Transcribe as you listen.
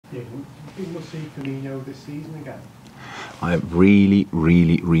Yeah, we must see Firmino this season again. I really,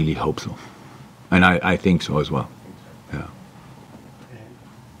 really, really hope so, and I think so as well. Yeah.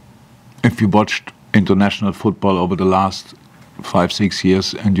 If you watched international football over the last 5-6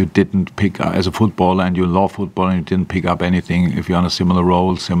 years and you didn't pick up, as a footballer, and you love football and you didn't pick up anything, if you're on a similar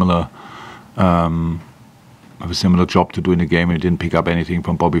role, have a similar job to do in the game and you didn't pick up anything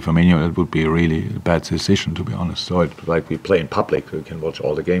from Bobby Firmino, it would be a really bad decision, to be honest. So it's like we play in public, we can watch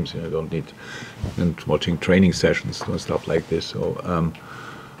all the games, you don't need watching training sessions and stuff like this.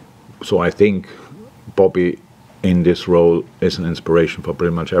 So I think Bobby in this role is an inspiration for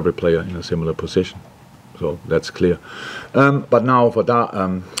pretty much every player in a similar position. So that's clear. But now for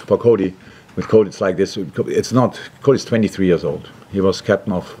Cody, with Cody it's like this. It's not, Cody's 23 years old. He was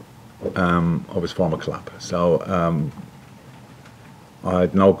captain of his former club. So I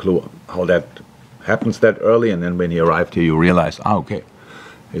had no clue how that happens that early. And then when he arrived here, you realize, okay,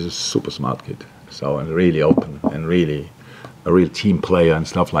 he's a super smart kid. So and really open and really a real team player and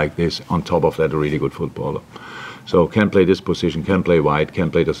stuff like this. On top of that, a really good footballer. So can play this position, can play wide, can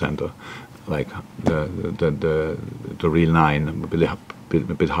play the center, like the real nine, a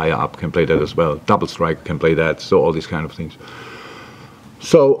bit higher up, can play that as well. Double strike, can play that. So all these kind of things.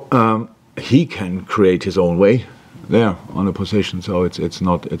 So he can create his own way there on a position. So it's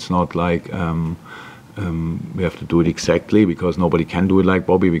not like we have to do it exactly, because nobody can do it like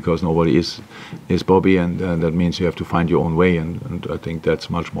Bobby, because nobody is Bobby, and that means you have to find your own way. And I think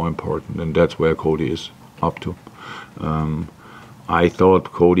that's much more important, and that's where Cody is up to. I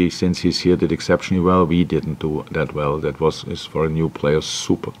thought Cody, since he's here, did exceptionally well. We didn't do that well. That is for a new player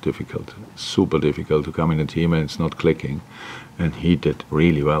super difficult to come in the team and it's not clicking. And he did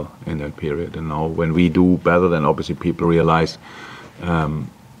really well in that period. And now when we do better, then obviously people realize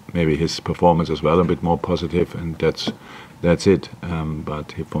maybe his performance as well a bit more positive, and that's it.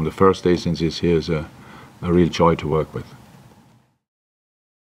 But from the first day since he's here, is a real joy to work with.